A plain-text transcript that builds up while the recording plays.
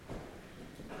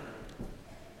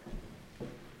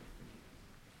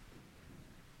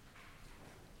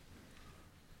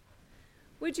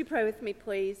Would you pray with me,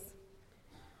 please?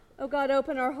 Oh God,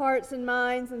 open our hearts and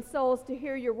minds and souls to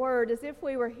hear your word as if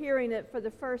we were hearing it for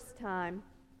the first time.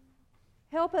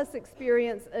 Help us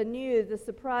experience anew the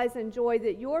surprise and joy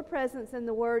that your presence in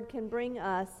the word can bring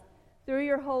us. Through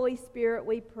your Holy Spirit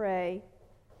we pray.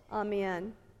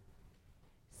 Amen.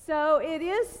 So it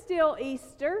is still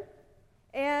Easter,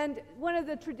 and one of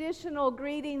the traditional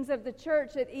greetings of the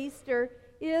church at Easter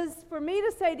is for me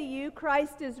to say to you,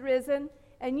 Christ is risen,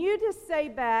 and you to say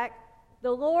back,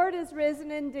 the Lord is risen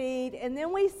indeed, and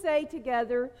then we say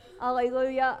together,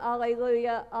 Alleluia,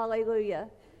 Alleluia, Alleluia.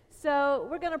 So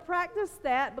we're going to practice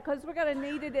that because we're going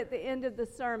to need it at the end of the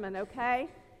sermon, okay?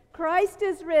 Christ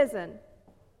is risen.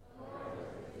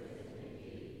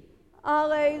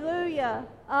 Alleluia,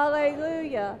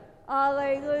 Alleluia,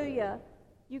 Alleluia.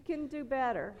 You can do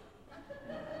better.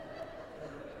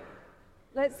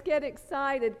 Let's get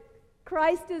excited.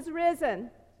 Christ is risen.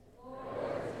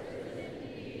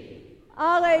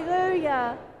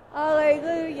 Alleluia,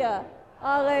 Alleluia,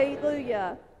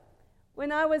 Alleluia.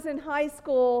 When I was in high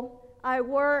school, I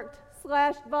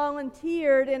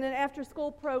worked/volunteered in an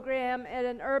after-school program at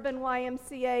an urban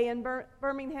YMCA in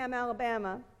Birmingham,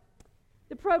 Alabama.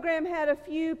 The program had a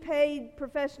few paid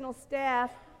professional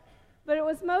staff, but it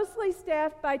was mostly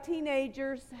staffed by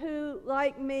teenagers who,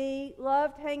 like me,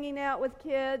 loved hanging out with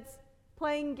kids,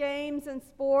 playing games and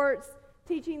sports,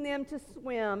 teaching them to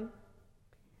swim.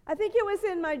 I think it was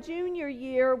in my junior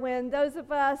year when those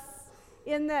of us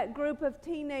in that group of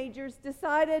teenagers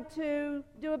decided to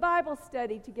do a Bible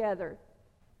study together.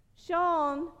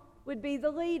 Sean would be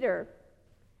the leader.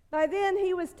 By then,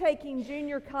 he was taking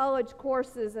junior college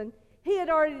courses, and he had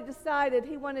already decided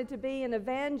he wanted to be an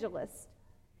evangelist.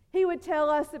 He would tell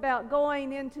us about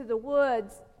going into the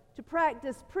woods to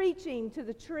practice preaching to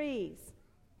the trees.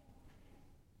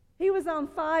 He was on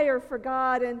fire for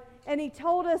God, and he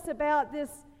told us about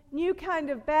this new kind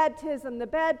of baptism, the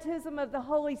baptism of the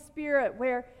Holy Spirit,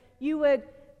 where you would,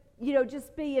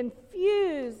 just be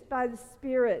infused by the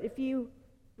Spirit if you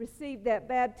received that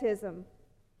baptism.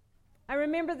 I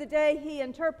remember the day he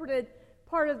interpreted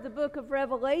part of the book of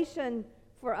Revelation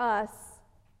for us,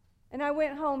 and I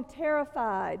went home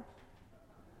terrified,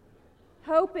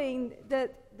 hoping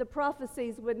that the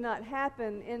prophecies would not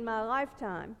happen in my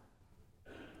lifetime.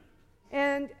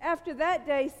 And after that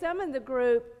day, some in the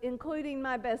group, including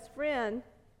my best friend,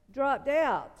 dropped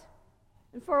out.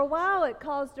 And for a while, it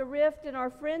caused a rift in our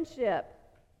friendship.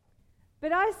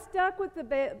 But I stuck with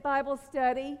the Bible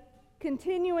study,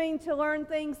 continuing to learn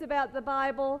things about the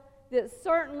Bible that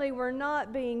certainly were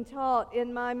not being taught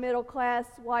in my middle-class,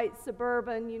 white,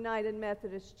 suburban United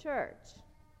Methodist Church.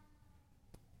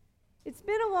 It's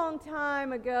been a long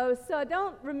time ago, so I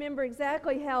don't remember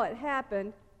exactly how it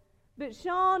happened. But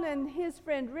Sean and his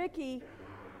friend Ricky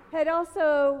had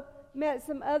also met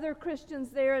some other Christians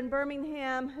there in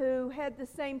Birmingham who had the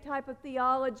same type of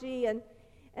theology,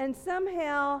 and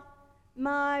somehow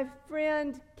my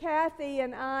friend Kathy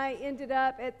and I ended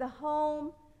up at the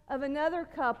home of another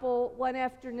couple one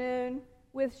afternoon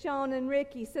with Sean and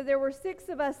Ricky. So there were 6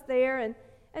 of us there,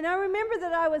 and I remember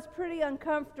that I was pretty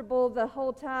uncomfortable the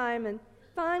whole time, and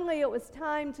finally it was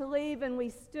time to leave, and we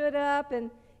stood up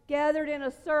and gathered in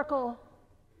a circle,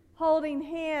 holding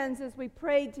hands as we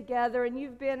prayed together, and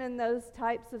you've been in those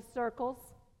types of circles.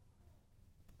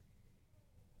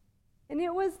 And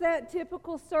it was that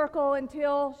typical circle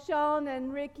until Sean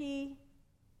and Ricky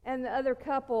and the other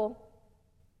couple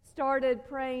started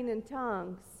praying in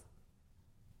tongues.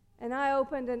 And I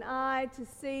opened an eye to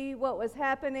see what was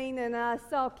happening, and I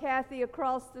saw Kathy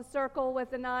across the circle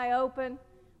with an eye open,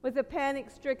 with a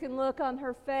panic-stricken look on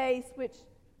her face, which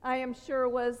I am sure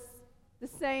was the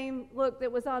same look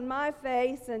that was on my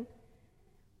face, and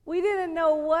we didn't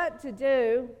know what to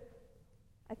do.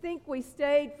 I think we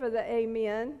stayed for the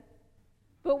amen,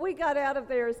 but we got out of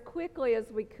there as quickly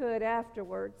as we could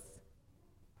afterwards,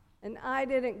 and I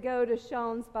didn't go to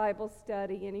Sean's Bible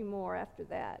study anymore after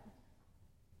that.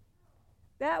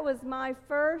 That was my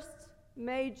first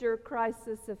major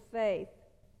crisis of faith.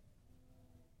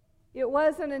 It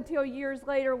wasn't until years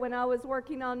later, when I was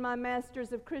working on my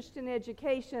Master's of Christian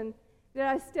Education, that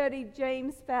I studied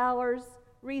James Fowler's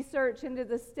research into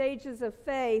the stages of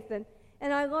faith, and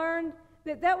I learned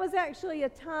that was actually a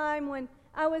time when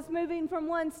I was moving from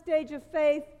one stage of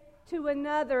faith to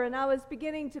another, and I was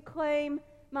beginning to claim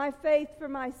my faith for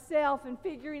myself and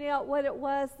figuring out what it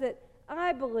was that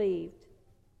I believed.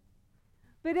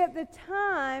 But at the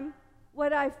time,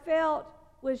 what I felt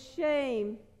was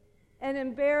shame and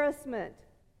embarrassment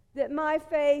that my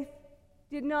faith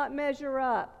did not measure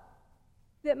up,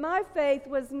 that my faith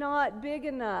was not big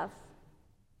enough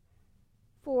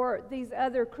for these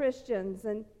other Christians.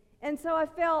 And so I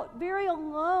felt very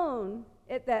alone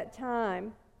at that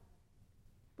time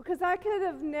because I could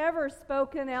have never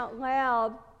spoken out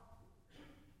loud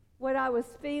what I was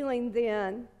feeling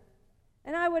then.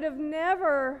 And I would have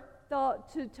never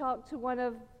thought to talk to one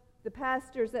of the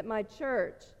pastors at my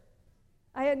church.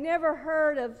 I had never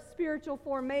heard of spiritual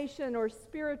formation or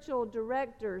spiritual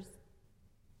directors,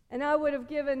 and I would have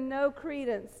given no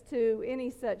credence to any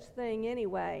such thing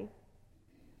anyway.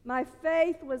 My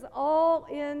faith was all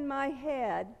in my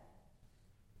head.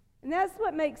 And that's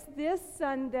what makes this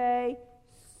Sunday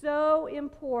so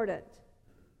important.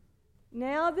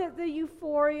 Now that the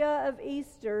euphoria of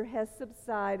Easter has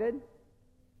subsided,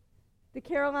 the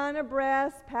Carolina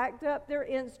Brass packed up their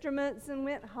instruments and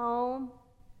went home.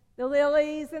 The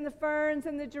lilies and the ferns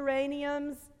and the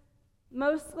geraniums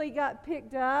mostly got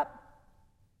picked up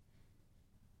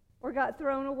or got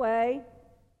thrown away.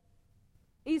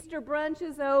 Easter brunch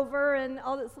is over, and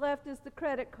all that's left is the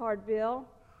credit card bill.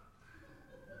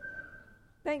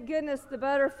 Thank goodness the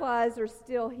butterflies are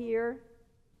still here.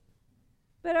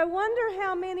 But I wonder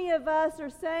how many of us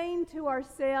are saying to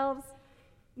ourselves,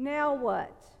 now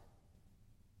what?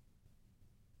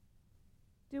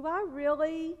 Do I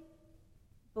really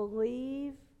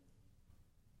believe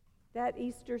that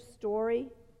Easter story?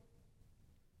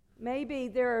 Maybe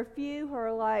there are a few who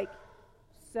are like,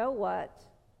 so what?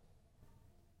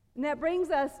 And that brings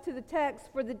us to the text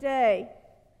for the day.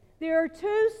 There are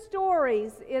two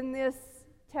stories in this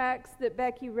text that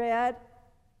Becky read.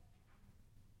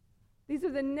 These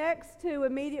are the next two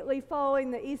immediately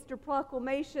following the Easter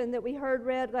proclamation that we heard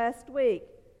read last week.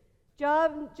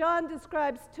 John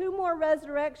describes two more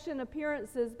resurrection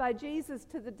appearances by Jesus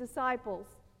to the disciples.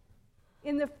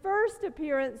 In the first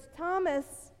appearance,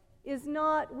 Thomas is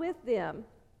not with them.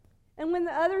 And when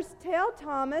the others tell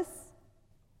Thomas,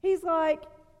 he's like,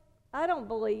 I don't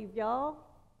believe y'all.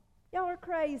 Y'all are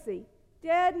crazy.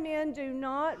 Dead men do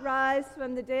not rise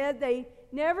from the dead. They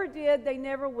never did. They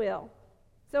never will.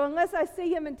 So unless I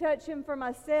see him and touch him for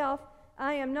myself,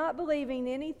 I am not believing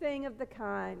anything of the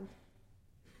kind.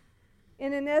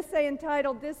 In an essay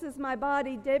entitled, "This is My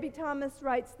Body," Debbie Thomas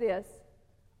writes this: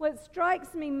 what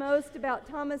strikes me most about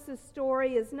Thomas's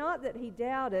story is not that he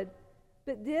doubted,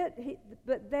 but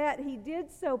that he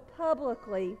did so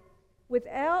publicly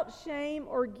without shame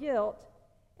or guilt,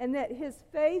 and that his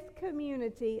faith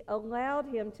community allowed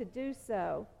him to do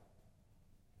so.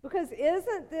 Because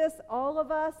isn't this all of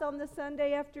us on the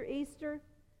Sunday after Easter?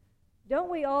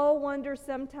 Don't we all wonder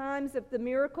sometimes if the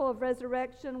miracle of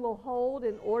resurrection will hold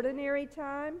in ordinary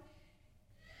time?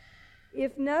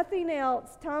 If nothing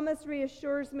else, Thomas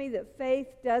reassures me that faith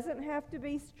doesn't have to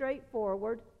be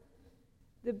straightforward.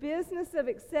 The business of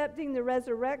accepting the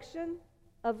resurrection,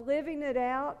 of living it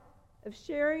out, of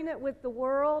sharing it with the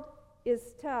world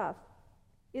is tough.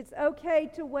 It's okay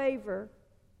to waver.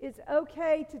 It's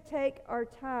okay to take our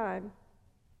time.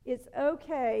 It's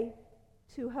okay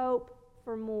to hope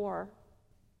for more.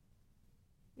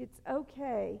 It's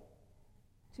okay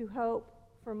to hope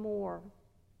for more.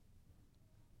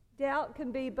 Doubt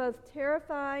can be both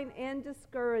terrifying and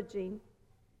discouraging.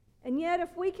 And yet,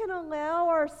 if we can allow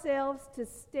ourselves to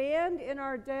stand in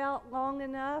our doubt long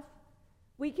enough,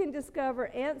 we can discover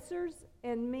answers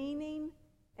and meaning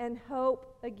and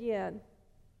hope again.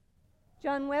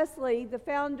 John Wesley, the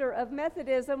founder of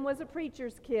Methodism, was a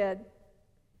preacher's kid.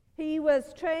 He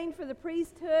was trained for the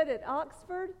priesthood at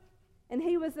Oxford, and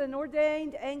he was an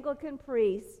ordained Anglican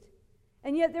priest.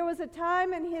 And yet there was a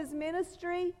time in his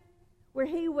ministry where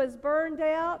he was burned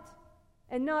out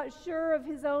and not sure of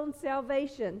his own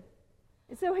salvation.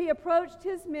 And so he approached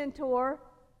his mentor,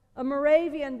 a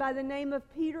Moravian by the name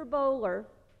of Peter Böhler,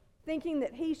 thinking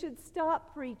that he should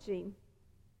stop preaching.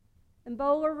 And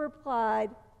Böhler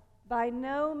replied, "By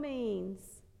no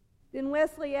means." Then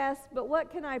Wesley asked, "But what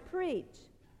can I preach?"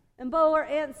 And Böhler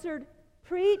answered,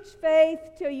 "Preach faith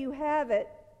till you have it,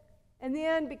 and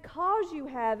then because you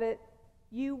have it,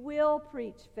 you will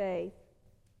preach faith."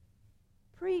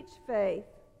 Preach faith.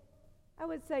 I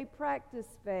would say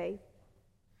practice faith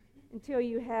until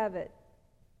you have it.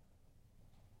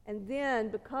 And then,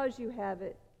 because you have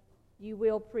it, you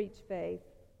will preach faith.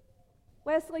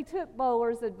 Wesley took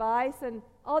Böhler's advice, and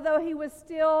although he was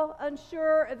still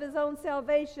unsure of his own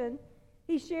salvation,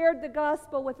 he shared the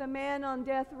gospel with a man on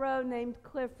death row named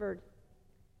Clifford.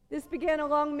 This began a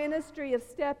long ministry of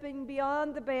stepping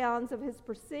beyond the bounds of his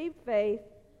perceived faith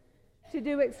to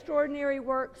do extraordinary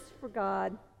works for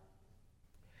God.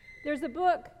 There's a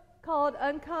book called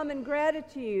Uncommon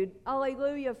Gratitude,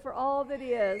 Alleluia for All That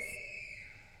Is.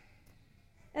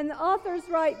 And the authors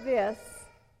write this: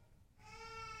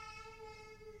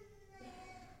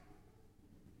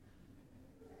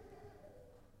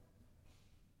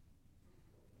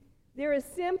 There is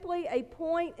simply a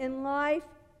point in life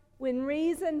when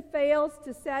reason fails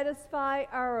to satisfy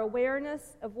our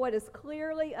awareness of what is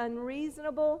clearly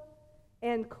unreasonable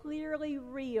and clearly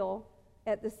real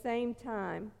at the same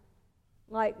time,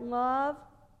 like love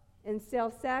and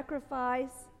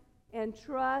self-sacrifice and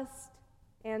trust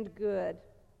and good.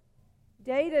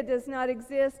 Data does not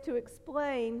exist to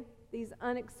explain these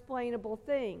unexplainable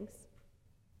things.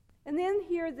 And then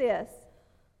hear this.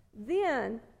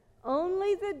 Then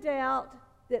only the doubt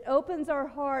that opens our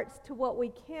hearts to what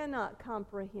we cannot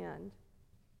comprehend,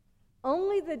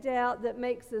 only the doubt that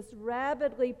makes us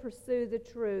rabidly pursue the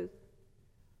truth,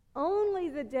 only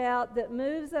the doubt that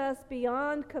moves us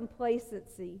beyond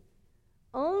complacency,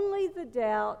 only the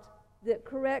doubt that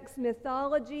corrects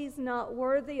mythologies not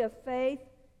worthy of faith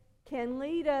can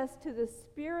lead us to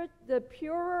the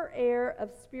purer air of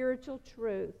spiritual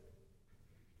truth.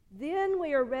 Then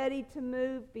we are ready to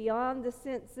move beyond the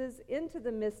senses into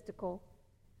the mystical,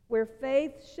 where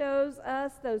faith shows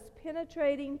us those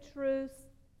penetrating truths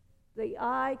the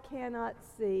eye cannot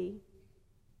see.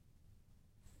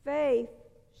 Faith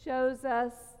shows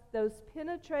us those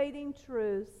penetrating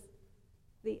truths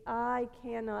the eye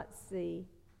cannot see.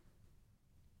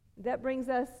 That brings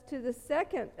us to the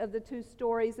second of the two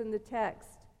stories in the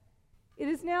text. It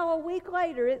is now a week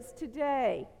later, it's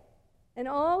today, and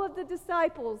all of the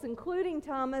disciples, including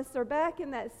Thomas, are back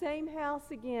in that same house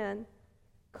again.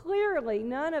 Clearly,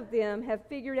 none of them have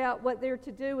figured out what they're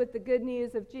to do with the good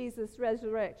news of Jesus'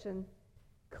 resurrection.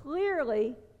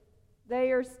 Clearly,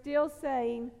 they are still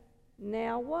saying,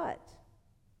 now what?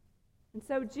 And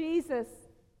so Jesus,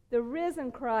 the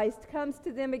risen Christ, comes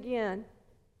to them again,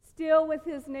 still with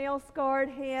his nail-scarred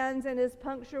hands and his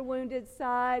puncture-wounded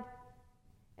side,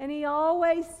 and he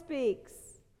always speaks,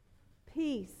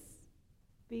 peace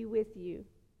be with you.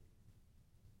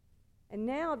 And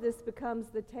now this becomes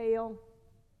the tale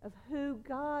of who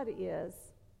God is.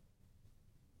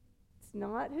 It's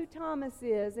not who Thomas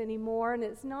is anymore, and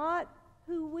it's not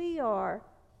who we are.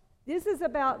 This is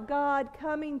about God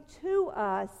coming to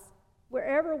us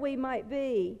wherever we might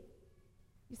be.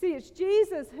 You see, it's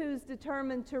Jesus who's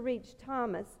determined to reach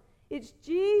Thomas. It's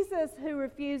Jesus who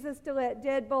refuses to let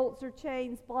deadbolts or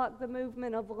chains block the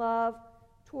movement of love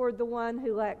toward the one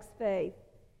who lacks faith.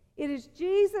 It is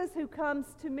Jesus who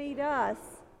comes to meet us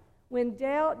when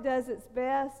doubt does its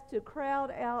best to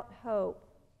crowd out hope,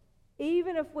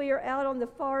 even if we are out on the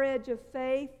far edge of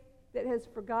faith that has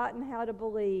forgotten how to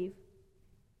believe.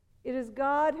 It is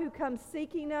God who comes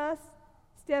seeking us,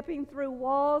 stepping through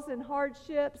walls and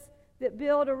hardships that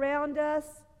build around us.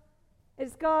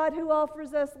 It's God who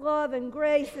offers us love and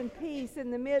grace and peace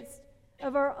in the midst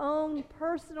of our own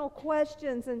personal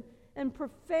questions and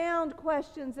profound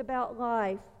questions about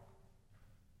life.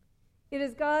 It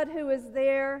is God who is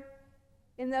there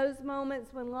in those moments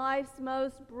when life's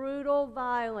most brutal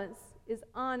violence is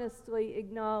honestly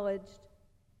acknowledged.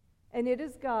 And it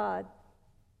is God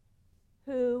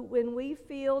who, when we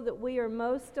feel that we are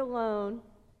most alone,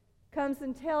 comes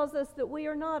and tells us that we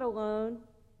are not alone,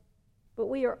 but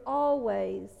we are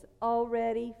always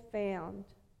already found.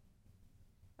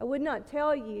 I would not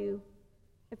tell you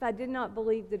if I did not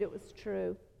believe that it was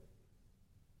true.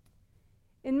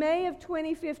 In May of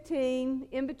 2015,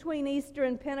 in between Easter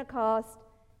and Pentecost,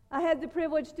 I had the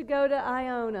privilege to go to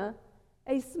Iona,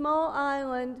 a small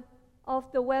island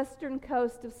off the western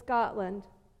coast of Scotland.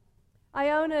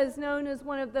 Iona is known as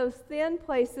one of those thin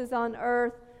places on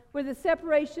earth where the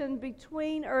separation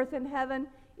between earth and heaven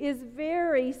is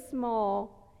very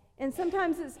small, and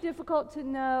sometimes it's difficult to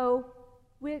know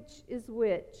which is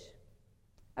which.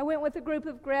 I went with a group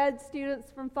of grad students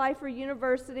from Pfeiffer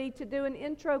University to do an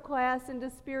intro class into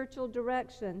spiritual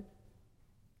direction.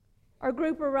 Our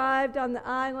group arrived on the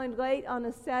island late on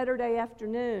a Saturday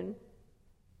afternoon.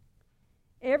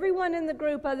 Everyone in the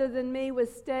group other than me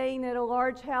was staying at a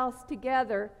large house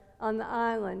together on the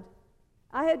island.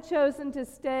 I had chosen to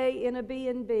stay in a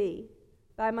B&B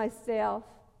by myself.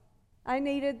 I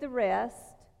needed the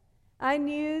rest. I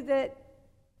knew that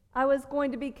I was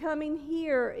going to be coming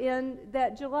here in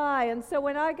that July, and so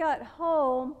when I got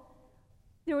home,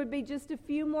 there would be just a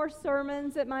few more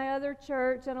sermons at my other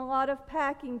church and a lot of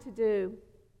packing to do.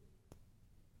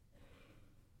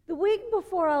 The week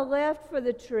before I left for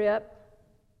the trip,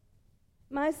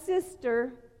 my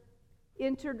sister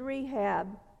entered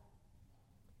rehab.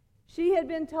 She had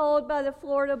been told by the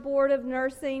Florida Board of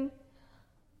Nursing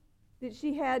that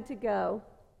she had to go.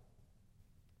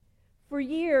 For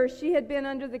years, she had been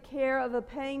under the care of a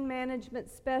pain management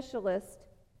specialist,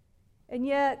 and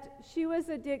yet she was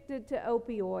addicted to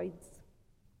opioids.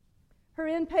 Her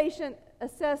inpatient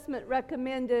assessment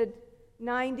recommended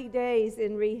 90 days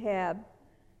in rehab.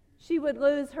 she would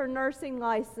lose her nursing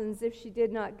license if she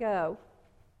did not go.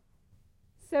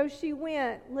 So she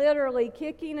went, literally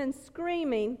kicking and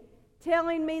screaming,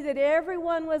 telling me that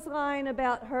everyone was lying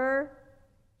about her.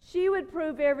 She would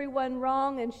prove everyone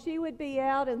wrong, and she would be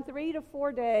out in 3 to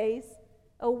 4 days,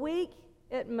 a week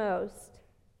at most.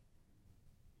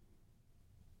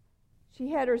 She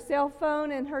had her cell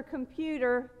phone and her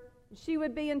computer. She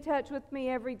would be in touch with me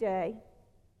every day.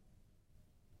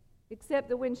 Except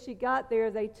that when she got there,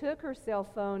 they took her cell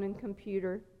phone and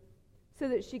computer so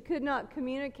that she could not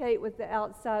communicate with the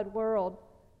outside world.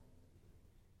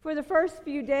 For the first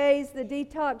few days, the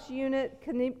detox unit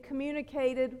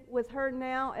communicated with her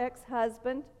now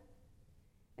ex-husband,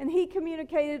 and he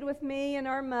communicated with me and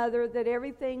our mother that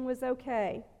everything was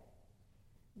okay.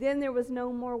 Then there was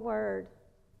no more word.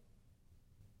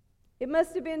 It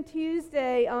must have been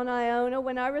Tuesday on Iona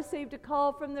when I received a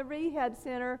call from the rehab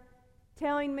center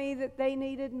telling me that they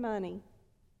needed money.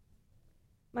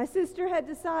 My sister had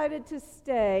decided to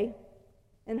stay,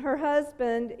 and her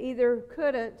husband either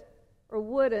couldn't or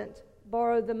wouldn't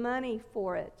borrow the money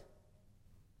for it.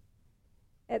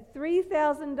 At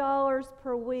 $3,000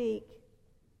 per week,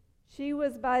 she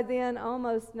was by then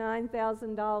almost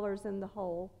 $9,000 in the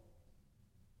hole.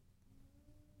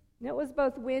 And it was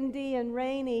both windy and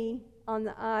rainy on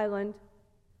the island,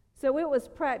 so it was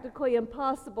practically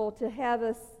impossible to have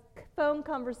a phone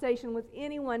conversation with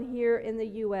anyone here in the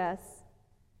U.S.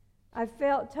 I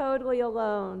felt totally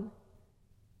alone.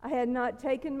 I had not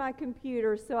taken my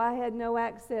computer, so I had no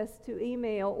access to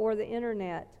email or the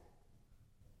internet.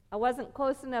 I wasn't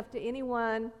close enough to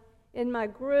anyone in my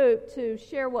group to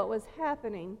share what was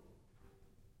happening.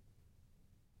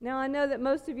 Now, I know that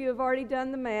most of you have already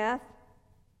done the math,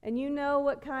 and you know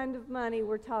what kind of money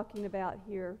we're talking about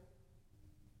here.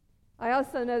 I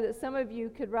also know that some of you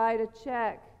could write a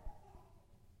check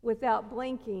without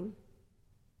blinking.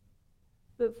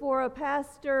 But for a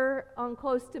pastor on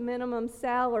close to minimum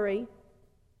salary,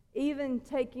 even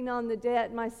taking on the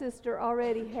debt my sister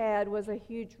already had was a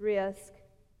huge risk.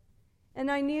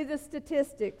 And I knew the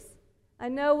statistics. I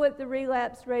know what the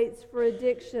relapse rates for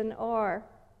addiction are.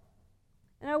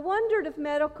 And I wondered if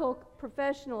medical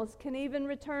professionals can even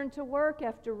return to work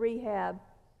after rehab.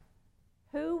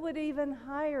 Who would even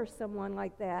hire someone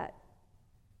like that?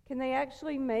 Can they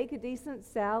actually make a decent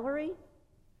salary?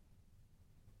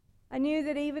 I knew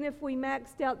that even if we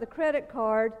maxed out the credit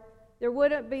card, there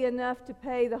wouldn't be enough to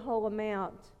pay the whole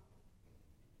amount.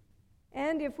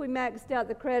 And if we maxed out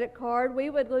the credit card, we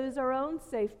would lose our own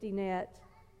safety net.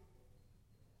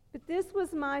 But this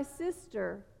was my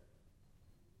sister,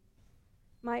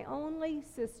 my only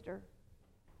sister.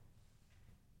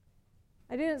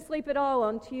 I didn't sleep at all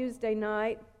on Tuesday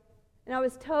night, and I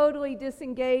was totally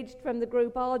disengaged from the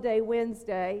group all day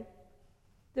Wednesday.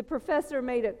 The professor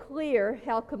made it clear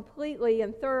how completely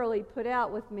and thoroughly put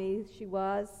out with me she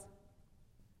was.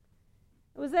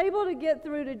 I was able to get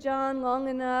through to John long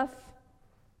enough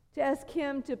to ask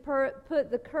him to put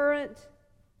the current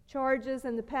charges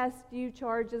and the past few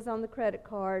charges on the credit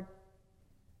card,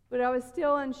 but I was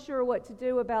still unsure what to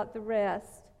do about the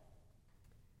rest.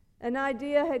 An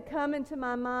idea had come into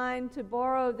my mind to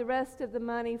borrow the rest of the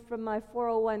money from my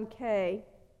 401k,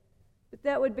 but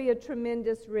that would be a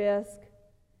tremendous risk.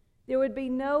 There would be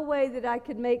no way that I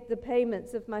could make the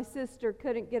payments if my sister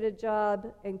couldn't get a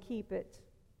job and keep it.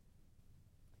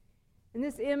 And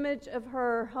this image of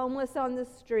her homeless on the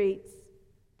streets,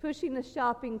 pushing the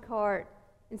shopping cart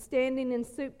and standing in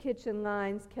soup kitchen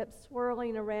lines kept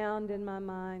swirling around in my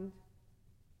mind.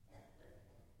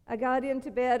 I got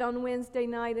into bed on Wednesday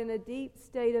night in a deep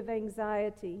state of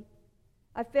anxiety.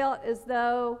 I felt as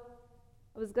though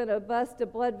I was going to bust a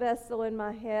blood vessel in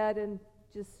my head and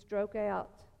just stroke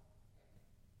out.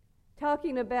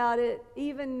 Talking about it,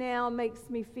 even now, makes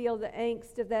me feel the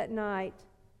angst of that night.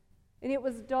 And it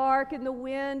was dark, and the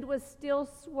wind was still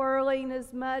swirling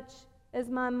as much as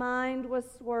my mind was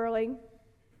swirling.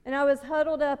 And I was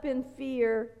huddled up in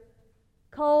fear,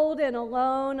 cold and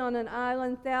alone on an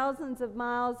island thousands of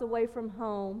miles away from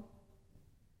home.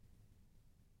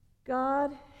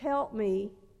 God, help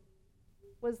me,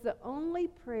 was the only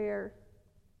prayer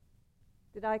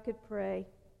that I could pray.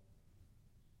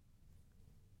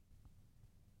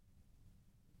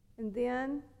 And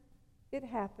then it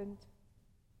happened.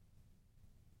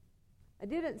 I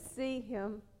didn't see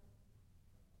him,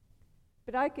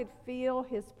 but I could feel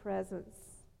his presence.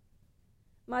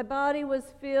 My body was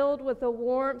filled with a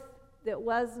warmth that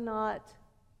was not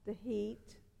the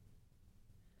heat.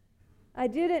 I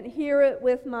didn't hear it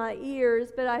with my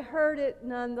ears, but I heard it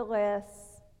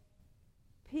nonetheless.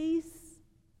 Peace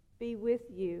be with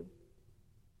you.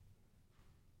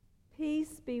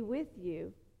 Peace be with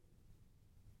you.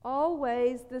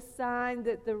 always the sign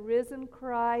that the risen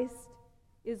Christ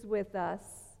is with us.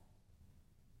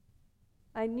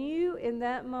 I knew in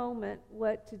that moment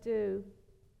what to do.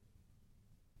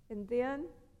 And then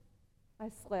I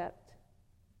slept.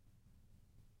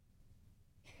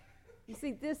 You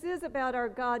see, this is about our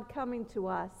God coming to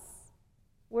us,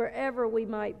 wherever we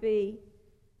might be.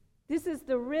 This is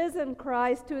the risen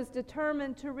Christ who is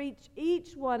determined to reach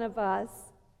each one of us.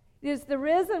 It is the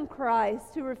risen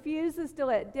Christ who refuses to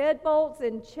let deadbolts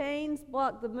and chains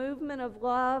block the movement of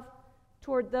love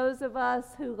toward those of us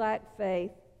who lack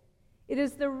faith. It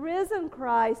is the risen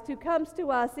Christ who comes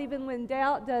to us even when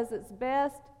doubt does its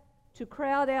best to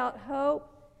crowd out hope,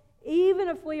 even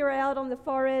if we are out on the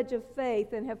far edge of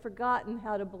faith and have forgotten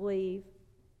how to believe.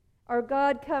 Our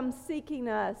God comes seeking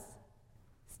us,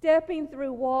 stepping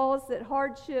through walls that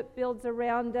hardship builds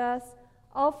around us,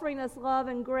 offering us love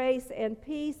and grace and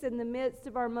peace in the midst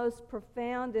of our most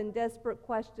profound and desperate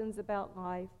questions about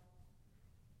life.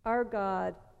 Our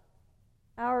God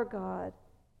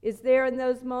is there in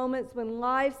those moments when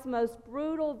life's most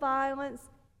brutal violence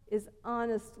is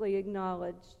honestly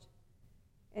acknowledged.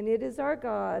 And it is our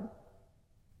God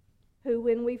who,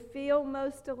 when we feel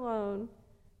most alone,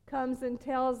 comes and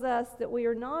tells us that we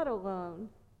are not alone,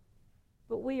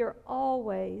 but we are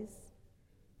always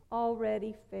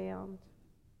already found.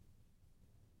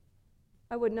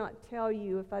 I would not tell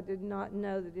you if I did not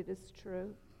know that it is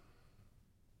true.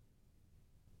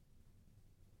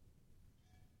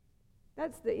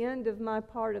 That's the end of my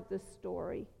part of the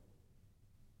story.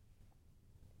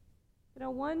 But I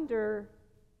wonder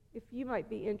if you might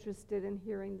be interested in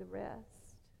hearing the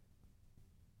rest.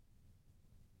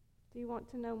 Do you want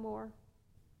to know more?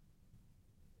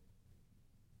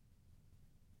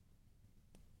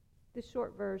 The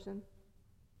short version.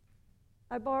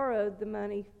 I borrowed the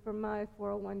money from my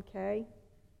 401k.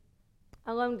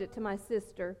 I loaned it to my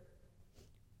sister.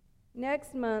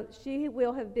 Next month, she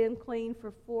will have been clean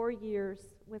for 4 years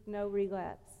with no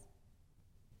relapse.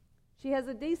 She has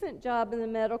a decent job in the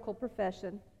medical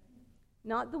profession.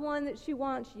 Not the one that she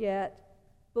wants yet,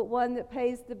 but one that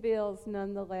pays the bills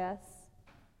nonetheless.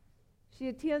 She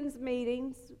attends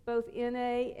meetings, both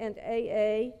NA and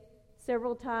AA,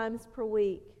 several times per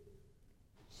week.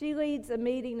 She leads a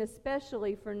meeting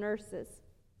especially for nurses.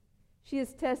 She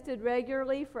is tested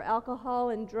regularly for alcohol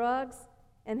and drugs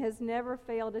and has never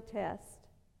failed a test.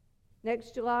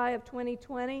 Next July of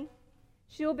 2020,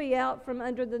 she'll be out from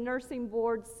under the nursing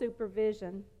board's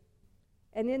supervision.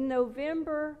 And in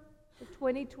November of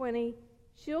 2020,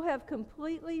 she'll have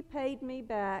completely paid me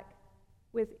back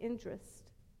with interest.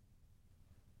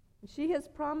 She has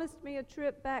promised me a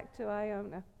trip back to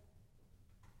Iona.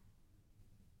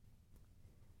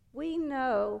 We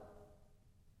know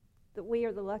that we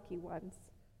are the lucky ones.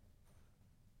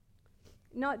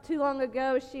 Not too long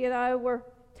ago, she and I were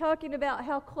talking about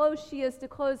how close she is to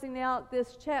closing out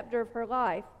this chapter of her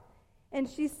life. And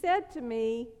she said to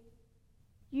me,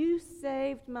 "You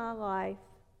saved my life."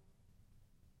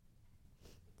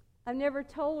 I've never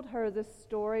told her the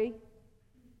story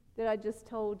that I just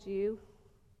told you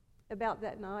about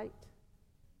that night.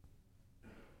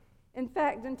 In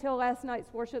fact, until last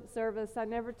night's worship service, I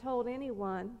never told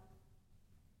anyone,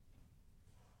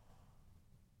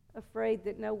 afraid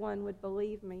that no one would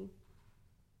believe me.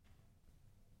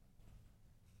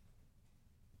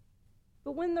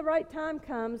 But when the right time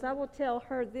comes, I will tell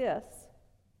her this.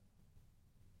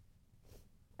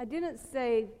 I didn't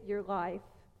save your life.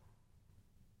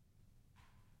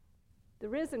 The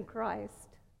risen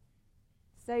Christ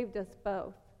saved us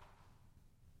both.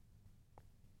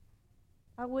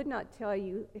 I would not tell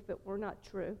you if it were not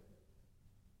true.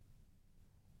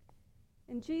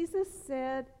 And Jesus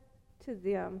said to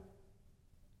them,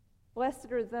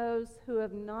 "Blessed are those who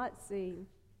have not seen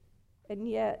and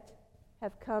yet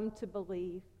have come to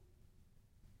believe."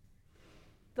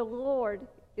 The Lord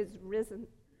is risen.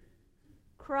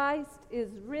 Christ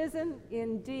is risen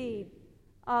indeed.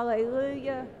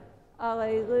 Alleluia,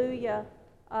 alleluia,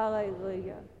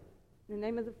 alleluia. In the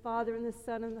name of the Father, and the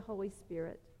Son, and the Holy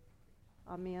Spirit.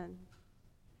 Amen.